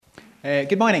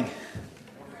Good morning.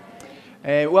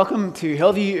 Welcome to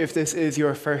Hillview if this is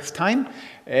your first time.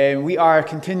 We are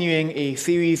continuing a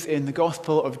series in the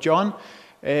Gospel of John,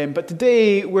 but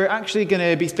today we're actually going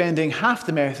to be spending half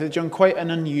the message on quite an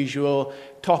unusual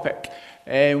topic.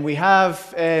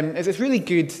 It's really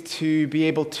good to be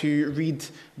able to read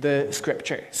the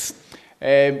scriptures.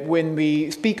 When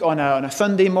we speak on a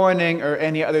Sunday morning or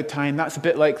any other time, that's a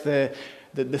bit like the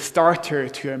starter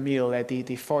to a meal, the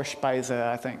Vorspeise,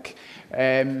 I think.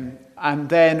 And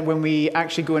then when we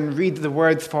actually go and read the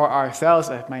words for ourselves,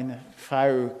 meine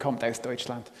Frau kommt aus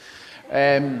Deutschland,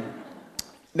 then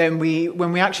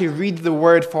when we actually read the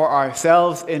word for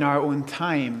ourselves in our own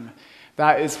time,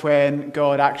 that is when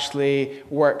God actually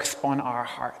works on our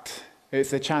heart.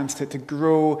 It's a chance to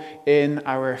grow in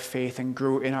our faith and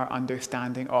grow in our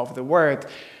understanding of the word.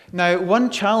 Now, one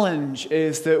challenge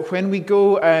is that when we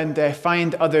go and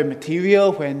find other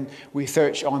material, when we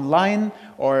search online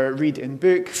or read in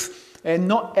books,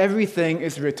 not everything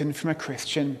is written from a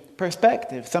Christian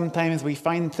perspective. Sometimes we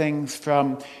find things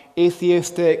from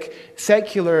atheistic,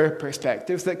 secular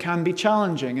perspectives that can be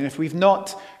challenging. And if we've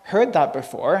not heard that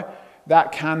before,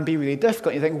 that can be really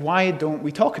difficult. You think, why don't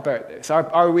we talk about this?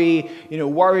 Are we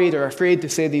worried or afraid to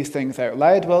say these things out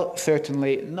loud? Well,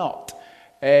 certainly not.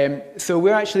 So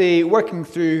we're actually working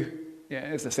through,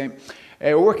 it's the same.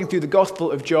 We're working through the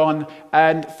Gospel of John,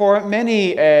 and for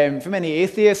many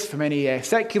atheists, for many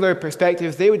secular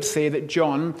perspectives, they would say that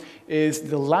John is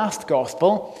the last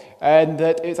Gospel, and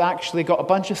that it's actually got a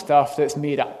bunch of stuff that's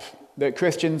made up. That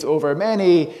Christians over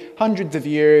many hundreds of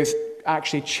years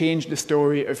actually changed the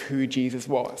story of who Jesus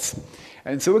was.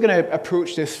 And so we're going to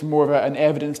approach this from more of an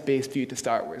evidence-based view to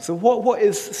start with. So what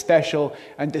is special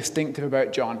and distinctive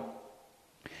about John?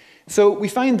 So we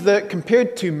find that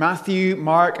compared to Matthew,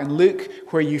 Mark, and Luke,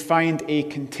 where you find a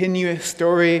continuous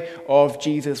story of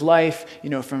Jesus' life,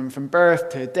 from birth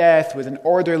to death with an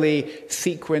orderly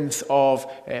sequence of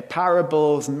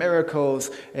parables and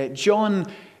miracles,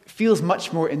 John feels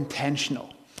much more intentional.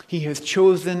 He has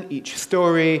chosen each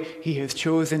story, he has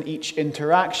chosen each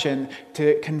interaction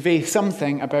to convey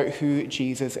something about who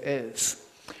Jesus is.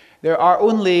 There are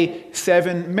only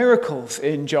 7 miracles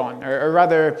in John, or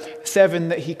rather 7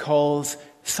 that he calls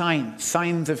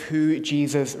signs of who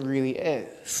Jesus really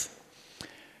is.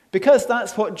 Because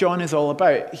that's what John is all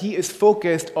about. He is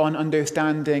focused on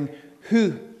understanding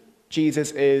who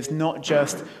Jesus is, not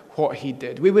just what he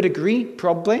did. We would agree,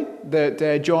 probably,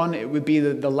 that John, it would be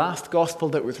the last gospel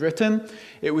that was written.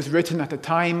 It was written at a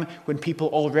time when people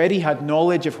already had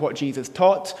knowledge of what Jesus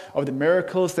taught, of the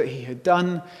miracles that he had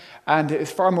done, and it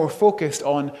is far more focused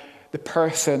on the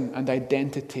person and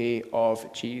identity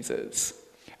of Jesus.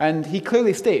 And he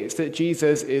clearly states that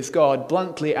Jesus is God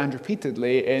bluntly and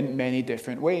repeatedly in many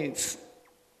different ways.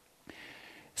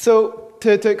 So,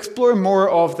 to explore more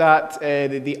of that,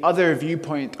 the other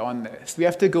viewpoint on this, we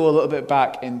have to go a little bit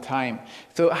back in time.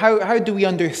 So how do we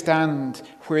understand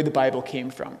where the Bible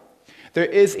came from? There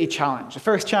is a challenge. The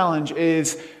first challenge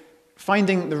is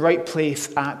finding the right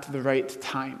place at the right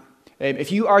time.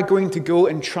 If you are going to go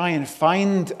and try and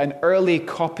find an early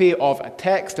copy of a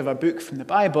text of a book from the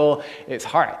Bible, it's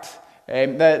hard.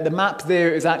 The map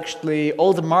there is actually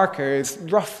all the markers,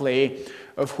 roughly,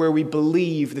 of where we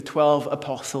believe the 12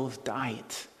 apostles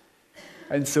died.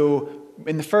 And so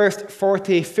in the first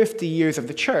 40, 50 years of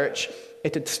the church,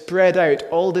 it had spread out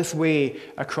all this way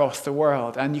across the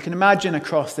world. And you can imagine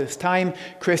across this time,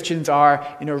 Christians are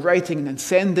writing and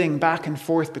sending back and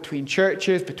forth between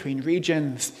churches, between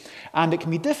regions. And it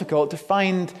can be difficult to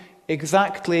find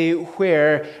exactly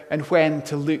where and when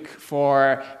to look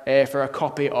for a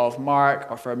copy of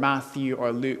Mark or for Matthew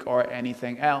or Luke or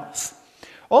anything else.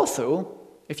 Also,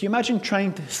 if you imagine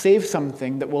trying to save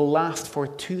something that will last for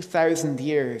 2,000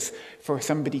 years for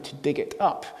somebody to dig it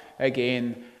up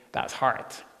again, that's hard.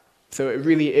 So it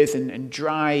really is in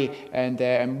dry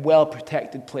and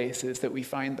well-protected places that we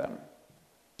find them.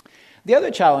 The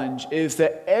other challenge is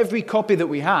that every copy that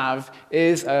we have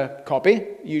is a copy,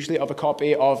 usually of a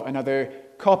copy of another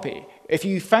copy. If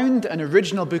you found an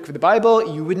original book of the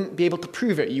Bible, you wouldn't be able to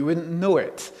prove it, you wouldn't know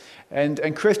it.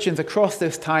 And Christians across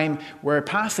this time were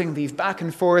passing these back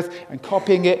and forth and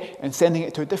copying it and sending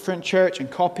it to a different church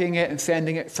and copying it and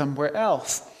sending it somewhere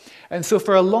else. And so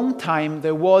for a long time,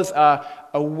 there was a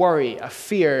worry, a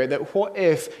fear that what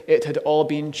if it had all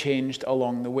been changed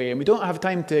along the way? And we don't have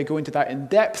time to go into that in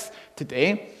depth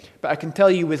today, but I can tell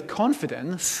you with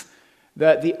confidence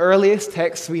that the earliest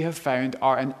texts we have found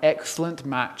are an excellent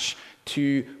match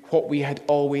to what we had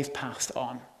always passed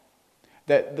on.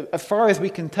 That as far as we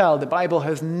can tell, the Bible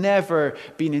has never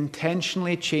been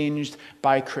intentionally changed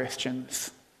by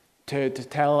Christians. to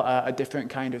tell a different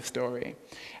kind of story.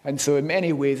 And so in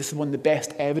many ways, this is one of the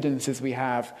best evidences we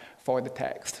have for the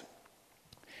text.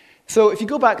 So if you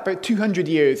go back about 200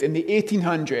 years, in the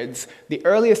 1800s, the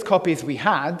earliest copies we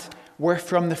had were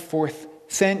from the 4th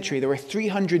century. There were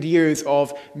 300 years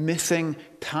of missing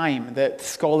time that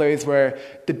scholars were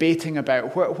debating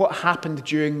about what happened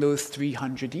during those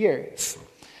 300 years.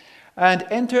 And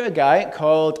enter a guy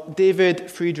called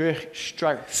David Friedrich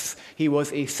Strauss. He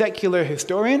was a secular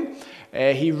historian.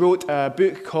 He wrote a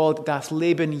book called Das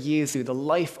Leben Jesu, The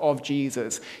Life of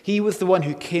Jesus. He was the one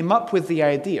who came up with the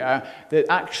idea that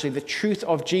actually the truth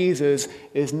of Jesus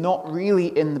is not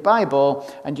really in the Bible,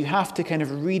 and you have to kind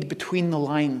of read between the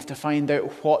lines to find out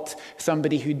what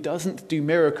somebody who doesn't do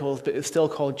miracles but is still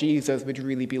called Jesus would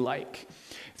really be like.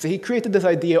 So he created this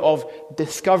idea of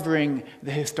discovering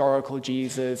the historical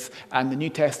Jesus and the New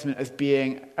Testament as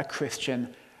being a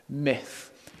Christian myth.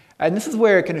 And this is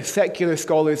where kind of secular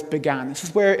scholars began. This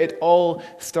is where it all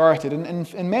started. And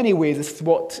in many ways, this is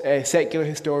what secular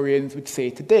historians would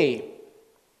say today.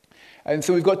 And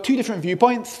so we've got two different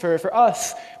viewpoints. For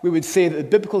us, we would say that the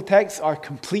biblical texts are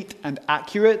complete and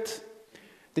accurate.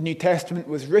 The New Testament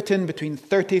was written between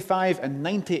 35 and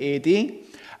 90 AD.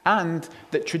 And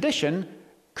that tradition,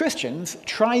 Christians,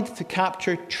 tried to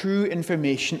capture true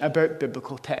information about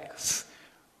biblical texts.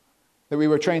 That we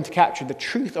were trying to capture the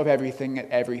truth of everything at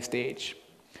every stage.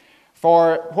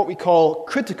 For what we call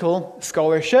critical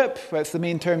scholarship, that's the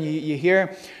main term you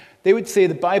hear, they would say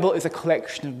the Bible is a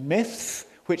collection of myths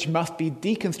which must be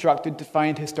deconstructed to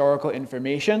find historical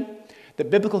information. That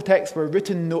biblical texts were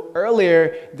written no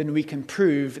earlier than we can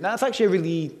prove. And that's actually a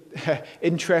really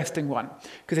interesting one.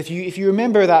 Because if you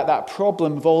remember that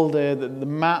problem of all the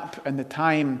map and the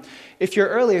time, if your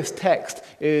earliest text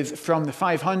is from the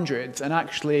 500s and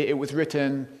actually it was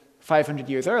written 500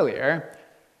 years earlier,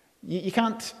 you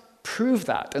can't prove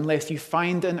that unless you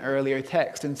find an earlier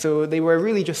text. And so they were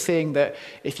really just saying that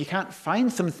if you can't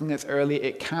find something that's early,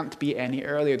 it can't be any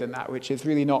earlier than that, which is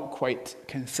really not quite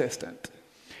consistent.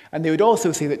 And they would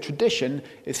also say that tradition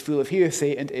is full of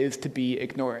hearsay and is to be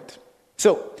ignored.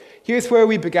 So, here's where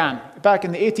we began. Back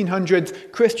in the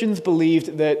 1800s, Christians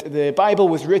believed that the Bible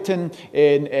was written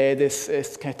in this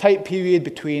kind of time period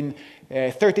between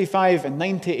 35 and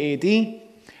 90 AD.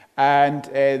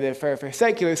 And for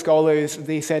secular scholars,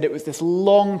 they said it was this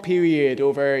long period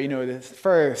over, the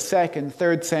 1st, 2nd,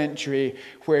 3rd century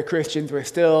where Christians were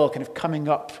still kind of coming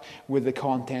up with the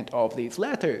content of these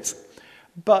letters.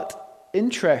 But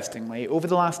interestingly, over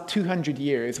the last 200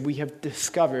 years, we have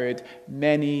discovered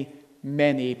many,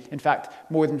 in fact,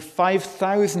 more than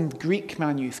 5,000 Greek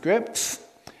manuscripts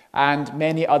and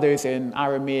many others in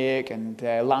Aramaic and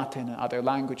Latin and other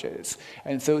languages.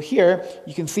 And so here,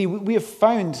 you can see we have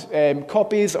found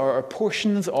copies or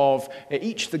portions of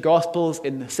each of the Gospels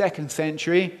in the 2nd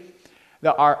century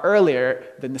that are earlier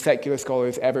than the secular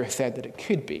scholars ever said that it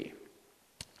could be.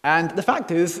 And the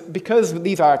fact is, because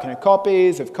these are kind of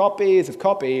copies of copies of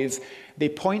copies, they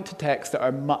point to texts that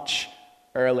are much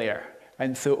earlier.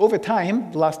 And so over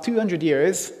time, the last 200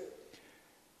 years,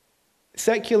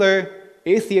 secular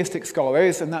atheistic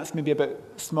scholars, and that's maybe a bit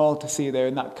small to see there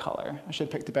in that color, I should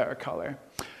have picked a better color,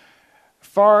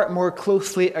 far more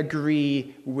closely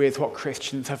agree with what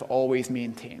Christians have always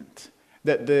maintained.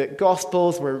 That the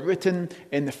Gospels were written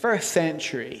in the 1st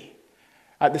century,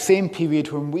 at the same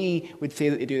period when we would say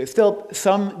that they do. There's still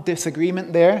some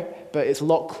disagreement there, but it's a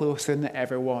lot closer than it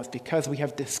ever was because we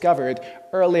have discovered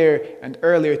earlier and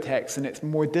earlier texts, and it's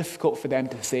more difficult for them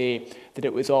to say that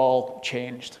it was all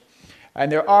changed. And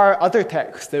there are other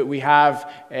texts that we have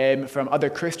from other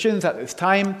Christians at this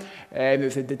time.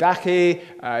 There's a Didache,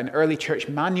 an early church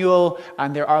manual,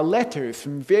 and there are letters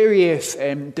from various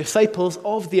disciples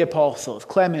of the apostles,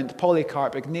 Clement,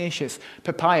 Polycarp, Ignatius,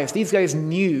 Papias. These guys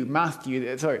knew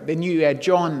they knew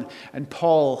John and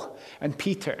Paul and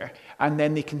Peter, and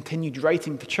then they continued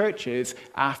writing to churches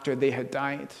after they had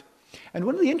died. And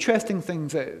one of the interesting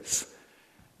things is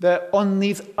that on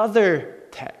these other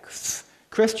texts,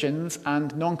 Christians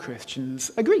and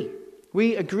non-Christians agree.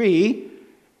 We agree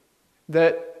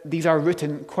that these are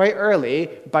written quite early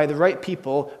by the right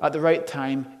people at the right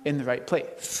time in the right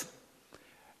place.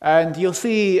 And you'll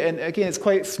see, and again, it's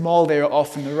quite small there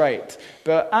off on the right,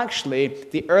 but actually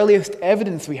the earliest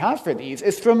evidence we have for these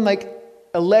is from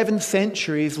 11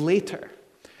 centuries later.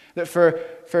 That for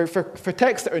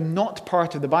texts that are not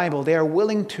part of the Bible, they are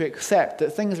willing to accept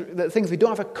that things we don't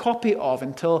have a copy of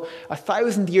until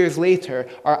 1,000 years later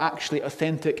are actually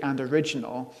authentic and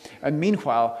original. And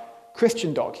meanwhile,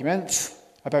 Christian documents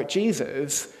about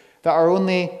Jesus that are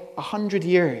only 100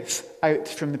 years out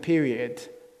from the period,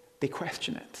 they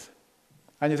question it.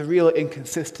 And there's a real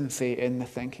inconsistency in the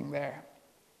thinking there.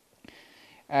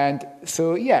 And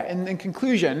so, in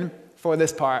conclusion for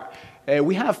this part,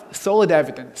 we have solid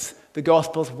evidence the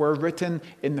Gospels were written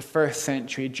in the first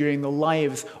century during the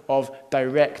lives of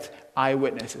direct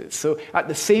eyewitnesses. So at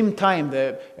the same time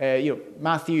that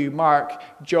Matthew, Mark,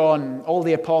 John, all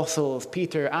the apostles,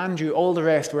 Peter, Andrew, all the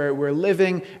rest were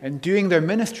living and doing their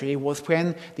ministry was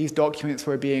when these documents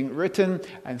were being written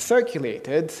and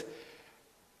circulated,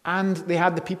 and they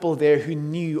had the people there who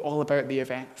knew all about the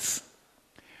events.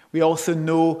 We also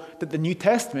know that the New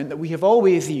Testament that we have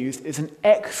always used is an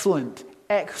excellent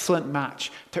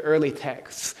match to early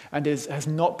texts and has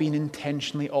not been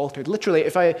intentionally altered. Literally,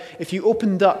 if you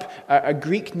opened up a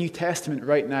Greek New Testament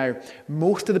right now,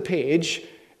 most of the page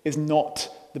is not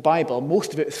the Bible.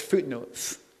 Most of it is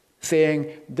footnotes saying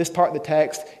this part of the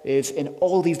text is in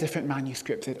all these different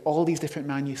manuscripts.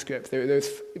 There's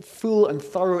full and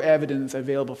thorough evidence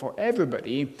available for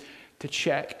everybody to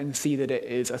check and see that it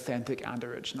is authentic and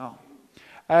original.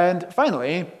 And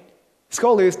finally,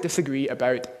 scholars disagree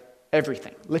about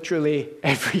everything, literally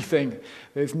everything.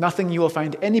 There's nothing you will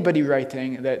find anybody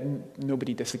writing that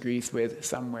nobody disagrees with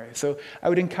somewhere. So I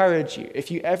would encourage you, if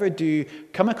you ever do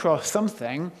come across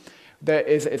something that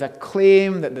is a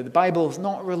claim that the Bible is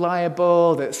not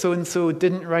reliable, that so-and-so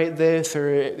didn't write this, or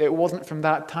it wasn't from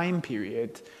that time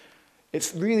period,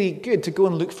 it's really good to go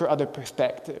and look for other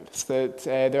perspectives, that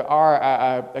there are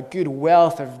a good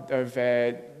wealth of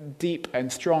deep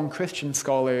and strong Christian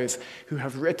scholars who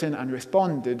have written and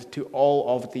responded to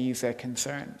all of these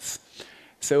concerns.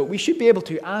 So we should be able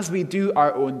to, as we do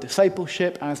our own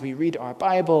discipleship, as we read our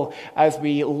Bible, as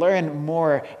we learn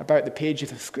more about the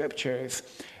pages of Scriptures,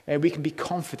 we can be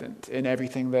confident in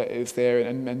everything that is there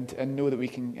and know that we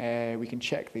can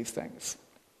check these things.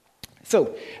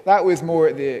 So that was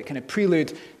more the kind of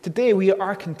prelude. Today we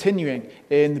are continuing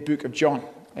in the book of John,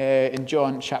 in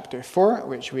John chapter 4,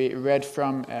 which we read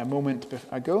from a moment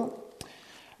ago.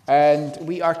 And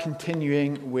we are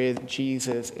continuing with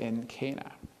Jesus in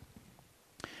Cana.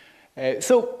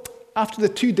 So after the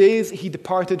 2 days, he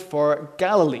departed for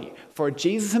Galilee, for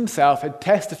Jesus himself had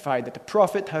testified that a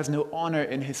prophet has no honor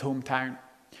in his hometown.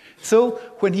 So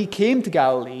when he came to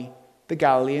Galilee, the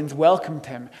Galileans welcomed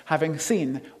him, having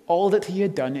seen all that he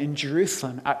had done in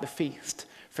Jerusalem at the feast,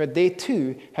 for they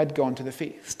too had gone to the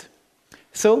feast.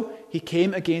 So he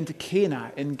came again to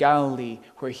Cana in Galilee,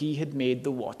 where he had made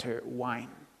the water wine.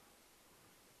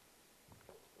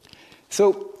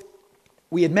 So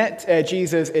we had met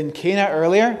Jesus in Cana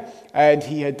earlier, and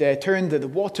he had turned the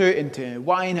water into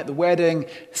wine at the wedding.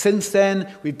 Since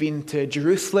then, we've been to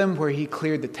Jerusalem, where he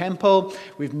cleared the temple.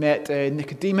 We've met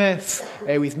Nicodemus.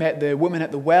 We've met the woman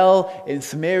at the well in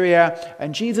Samaria.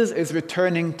 And Jesus is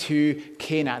returning to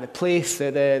Cana, the place,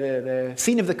 the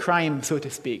scene of the crime, so to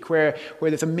speak, where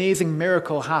this amazing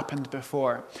miracle happened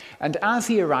before. And as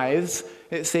he arrives,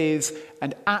 it says,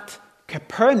 and at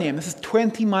Capernaum, this is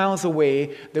 20 miles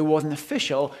away, there was an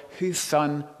official whose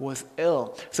son was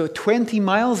ill. So 20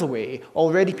 miles away,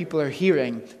 already people are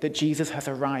hearing that Jesus has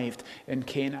arrived in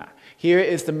Cana. Here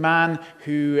is the man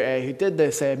who did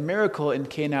this miracle in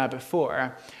Cana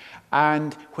before.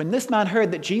 And when this man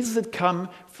heard that Jesus had come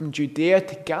from Judea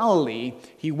to Galilee,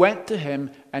 he went to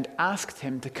him and asked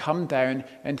him to come down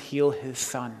and heal his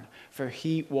son, for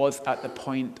he was at the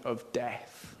point of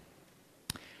death.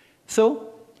 So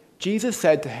Jesus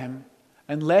said to him,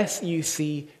 unless you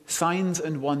see signs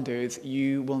and wonders,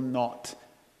 you will not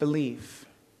believe.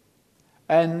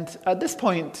 And at this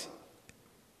point,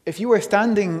 if you were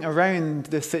standing around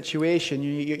this situation,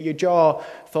 your jaw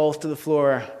falls to the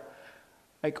floor.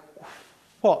 Like,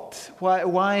 what?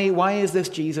 Why is this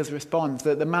Jesus' response?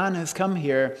 That the man has come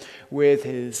here with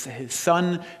his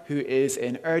son who is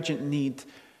in urgent need.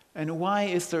 And why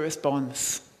is the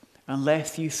response,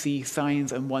 unless you see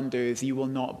signs and wonders, you will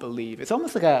not believe? It's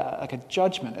almost like a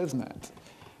judgment, isn't it?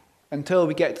 Until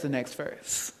we get to the next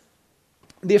verse.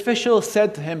 The official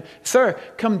said to him, "Sir,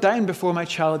 come down before my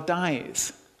child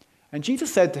dies." And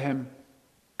Jesus said to him,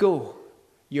 "Go,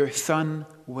 your son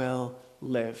will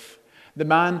live." The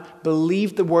man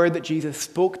believed the word that Jesus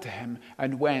spoke to him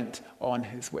and went on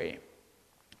his way.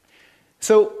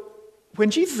 So,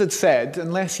 when Jesus had said,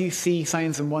 unless you see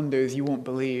signs and wonders, you won't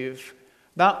believe,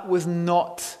 that was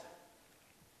not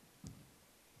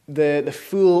the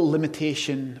full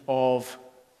limitation of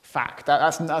fact.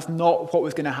 That's not what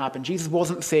was going to happen. Jesus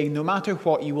wasn't saying, no matter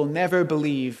what, you will never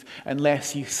believe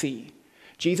unless you see.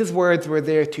 Jesus' words were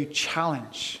there to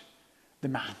challenge the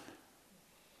man.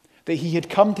 That he had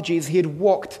come to Jesus, he had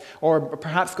walked or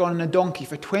perhaps gone on a donkey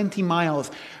for 20 miles,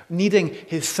 needing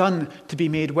his son to be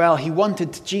made well. He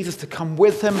wanted Jesus to come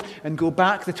with him and go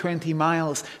back the 20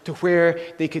 miles to where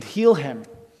they could heal him.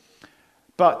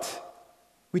 But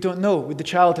we don't know. Would the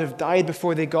child have died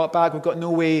before they got back? We've got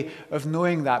no way of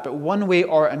knowing that. But one way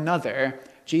or another,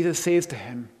 Jesus says to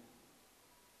him,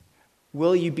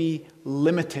 will you be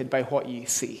limited by what you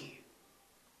see?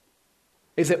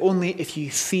 Is it only if you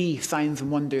see signs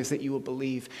and wonders that you will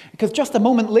believe? Because just a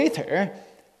moment later,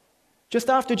 just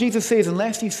after Jesus says,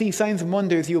 unless you see signs and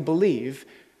wonders, you'll believe,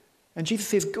 and Jesus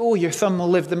says, go, your son will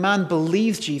live. The man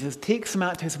believes Jesus, takes him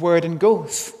at his word, and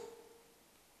goes.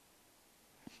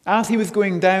 As he was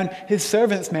going down, his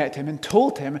servants met him and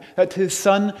told him that his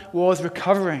son was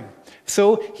recovering.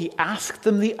 So he asked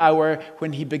them the hour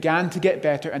when he began to get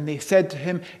better, and they said to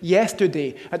him,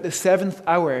 yesterday at the 7th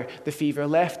hour the fever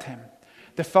left him.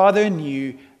 The father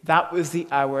knew that was the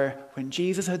hour when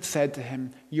Jesus had said to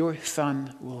him, your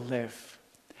son will live.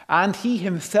 And he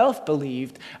himself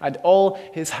believed, and all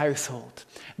his household.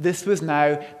 This was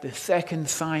now the second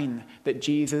sign that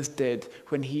Jesus did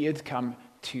when he had come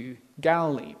to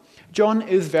Galilee. John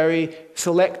is very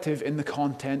selective in the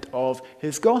content of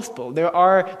his gospel. There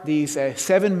are these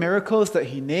 7 miracles that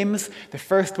he names. The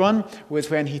first one was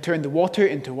when he turned the water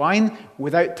into wine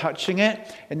without touching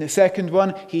it. In the second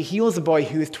one, he heals a boy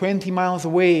who is 20 miles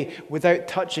away without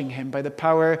touching him by the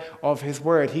power of his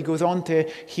word. He goes on to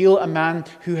heal a man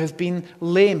who has been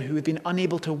lame, who had been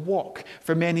unable to walk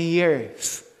for many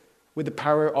years with the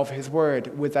power of his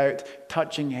word without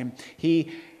touching him.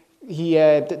 He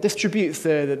distributes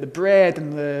the bread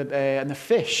and the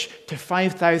fish to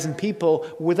 5,000 people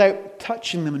without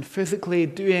touching them and physically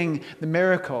doing the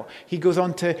miracle. He goes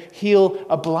on to heal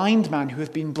a blind man who has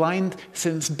been blind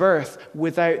since birth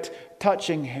without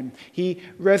touching him. He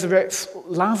resurrects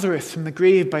Lazarus from the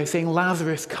grave by saying,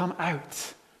 Lazarus, come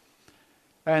out.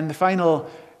 And the final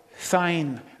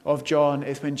sign of John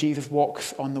is when Jesus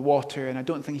walks on the water, and I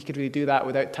don't think he could really do that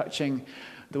without touching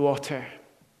the water.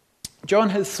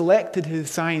 John has selected his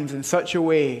signs in such a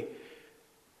way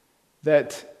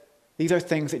that these are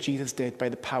things that Jesus did by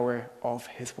the power of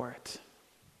his word.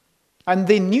 And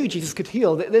they knew Jesus could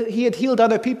heal. He had healed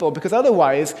other people because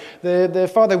otherwise the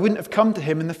Father wouldn't have come to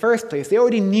him in the first place. They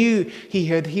already knew he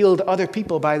had healed other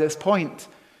people by this point.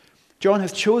 John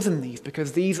has chosen these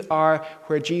because these are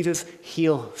where Jesus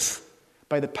heals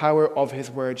by the power of his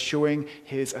word, showing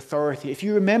his authority. If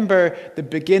you remember the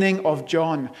beginning of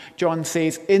John, John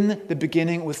says, in the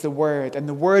beginning was the Word, and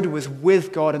the Word was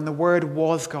with God, and the Word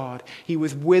was God. He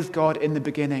was with God in the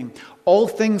beginning. All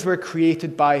things were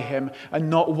created by him, and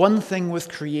not one thing was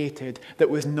created that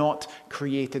was not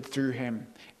created through him.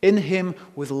 In him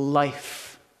was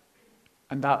life,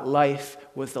 and that life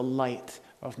was the light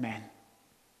of men.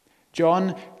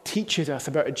 John teaches us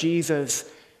about a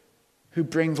Jesus who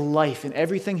brings life in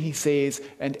everything he says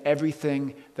and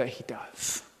everything that he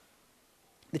does.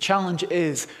 The challenge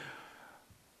is,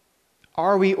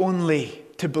 are we only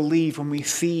to believe when we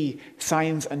see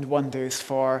signs and wonders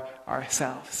for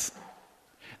ourselves?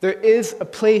 There is a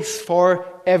place for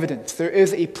evidence. There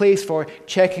is a place for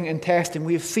checking and testing.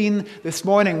 We've seen this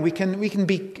morning we can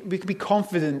be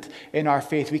confident in our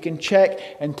faith. We can check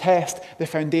and test the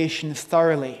foundations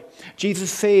thoroughly.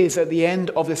 Jesus says at the end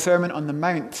of the Sermon on the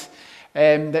Mount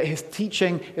that his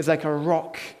teaching is like a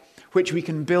rock which we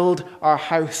can build our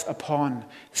house upon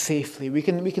safely. We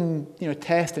can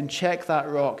test and check that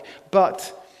rock.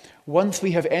 But once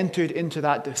we have entered into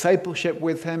that discipleship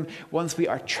with him, once we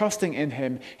are trusting in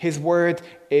him, his word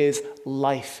is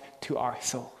life to our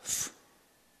souls.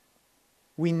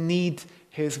 We need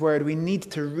his word. We need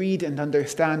to read and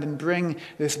understand and bring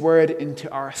this word into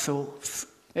our souls.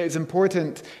 It is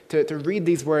important to read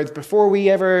these words before we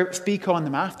ever speak on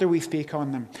them, after we speak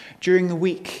on them, during the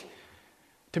week,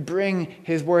 to bring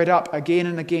his word up again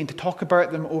and again, to talk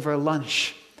about them over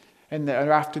lunch in the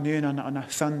afternoon on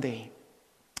a Sunday.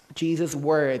 Jesus'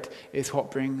 word is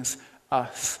what brings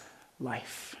us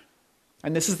life.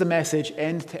 And this is the message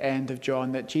end to end of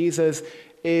John, that Jesus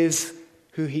is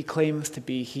who he claims to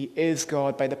be. He is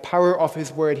God. By the power of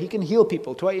his word, he can heal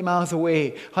people 20 miles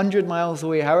away, 100 miles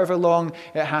away, however long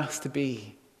it has to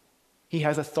be. He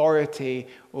has authority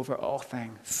over all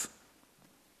things.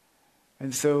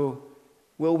 And so,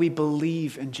 will we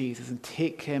believe in Jesus and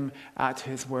take him at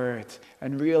his word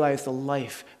and realize the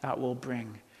life that will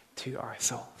bring to our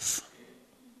souls?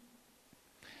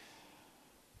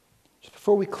 Just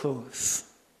before we close,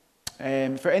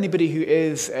 for anybody who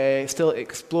is still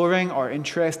exploring or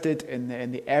interested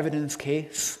in the evidence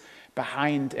case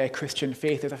behind Christian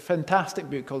faith. There's a fantastic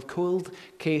book called Cold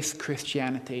Case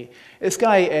Christianity. This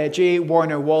guy, J.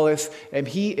 Warner Wallace,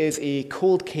 he is a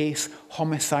cold case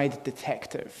homicide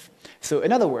detective. So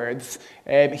in other words,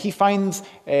 he finds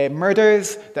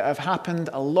murders that have happened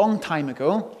a long time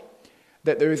ago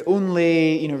that there is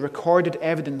only recorded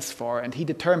evidence for, and he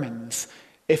determines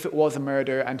if it was a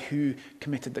murder and who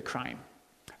committed the crime.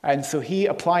 And so he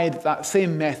applied that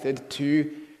same method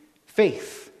to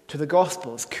faith, to the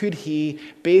Gospels. Could he,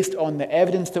 based on the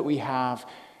evidence that we have,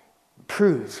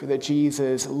 prove that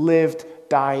Jesus lived,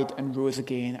 died, and rose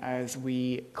again as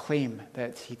we claim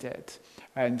that he did?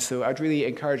 And so I'd really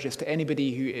encourage this to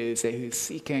anybody who's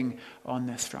seeking on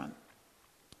this front.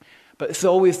 But it's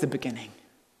always the beginning.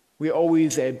 We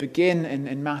always begin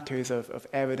in matters of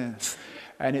evidence.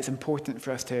 And it's important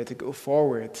for us to go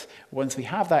forward once we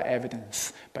have that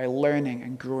evidence by learning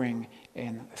and growing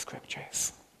in the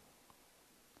Scriptures.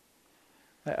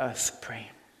 Let us pray.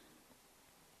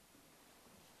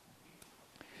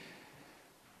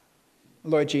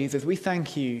 Lord Jesus, we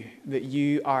thank you that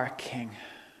you are King.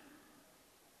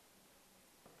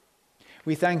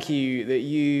 We thank you that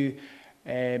you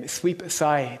sweep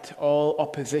aside all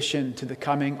opposition to the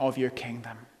coming of your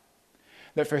kingdom.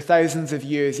 That for thousands of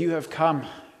years you have come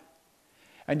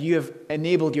and you have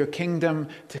enabled your kingdom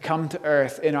to come to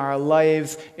earth in our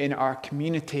lives, in our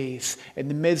communities, in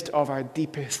the midst of our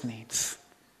deepest needs.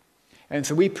 And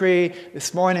so we pray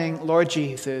this morning, Lord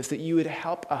Jesus, that you would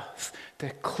help us to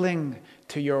cling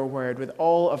to your word with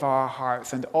all of our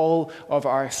hearts and all of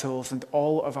our souls and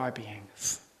all of our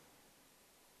beings.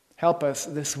 Help us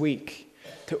this week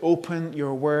to open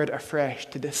your word afresh,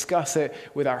 to discuss it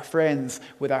with our friends,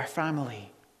 with our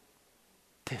family,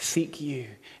 to seek you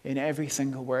in every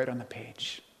single word on the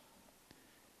page.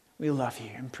 We love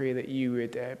you and pray that you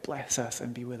would bless us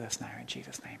and be with us now in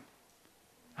Jesus' name.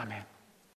 Amen.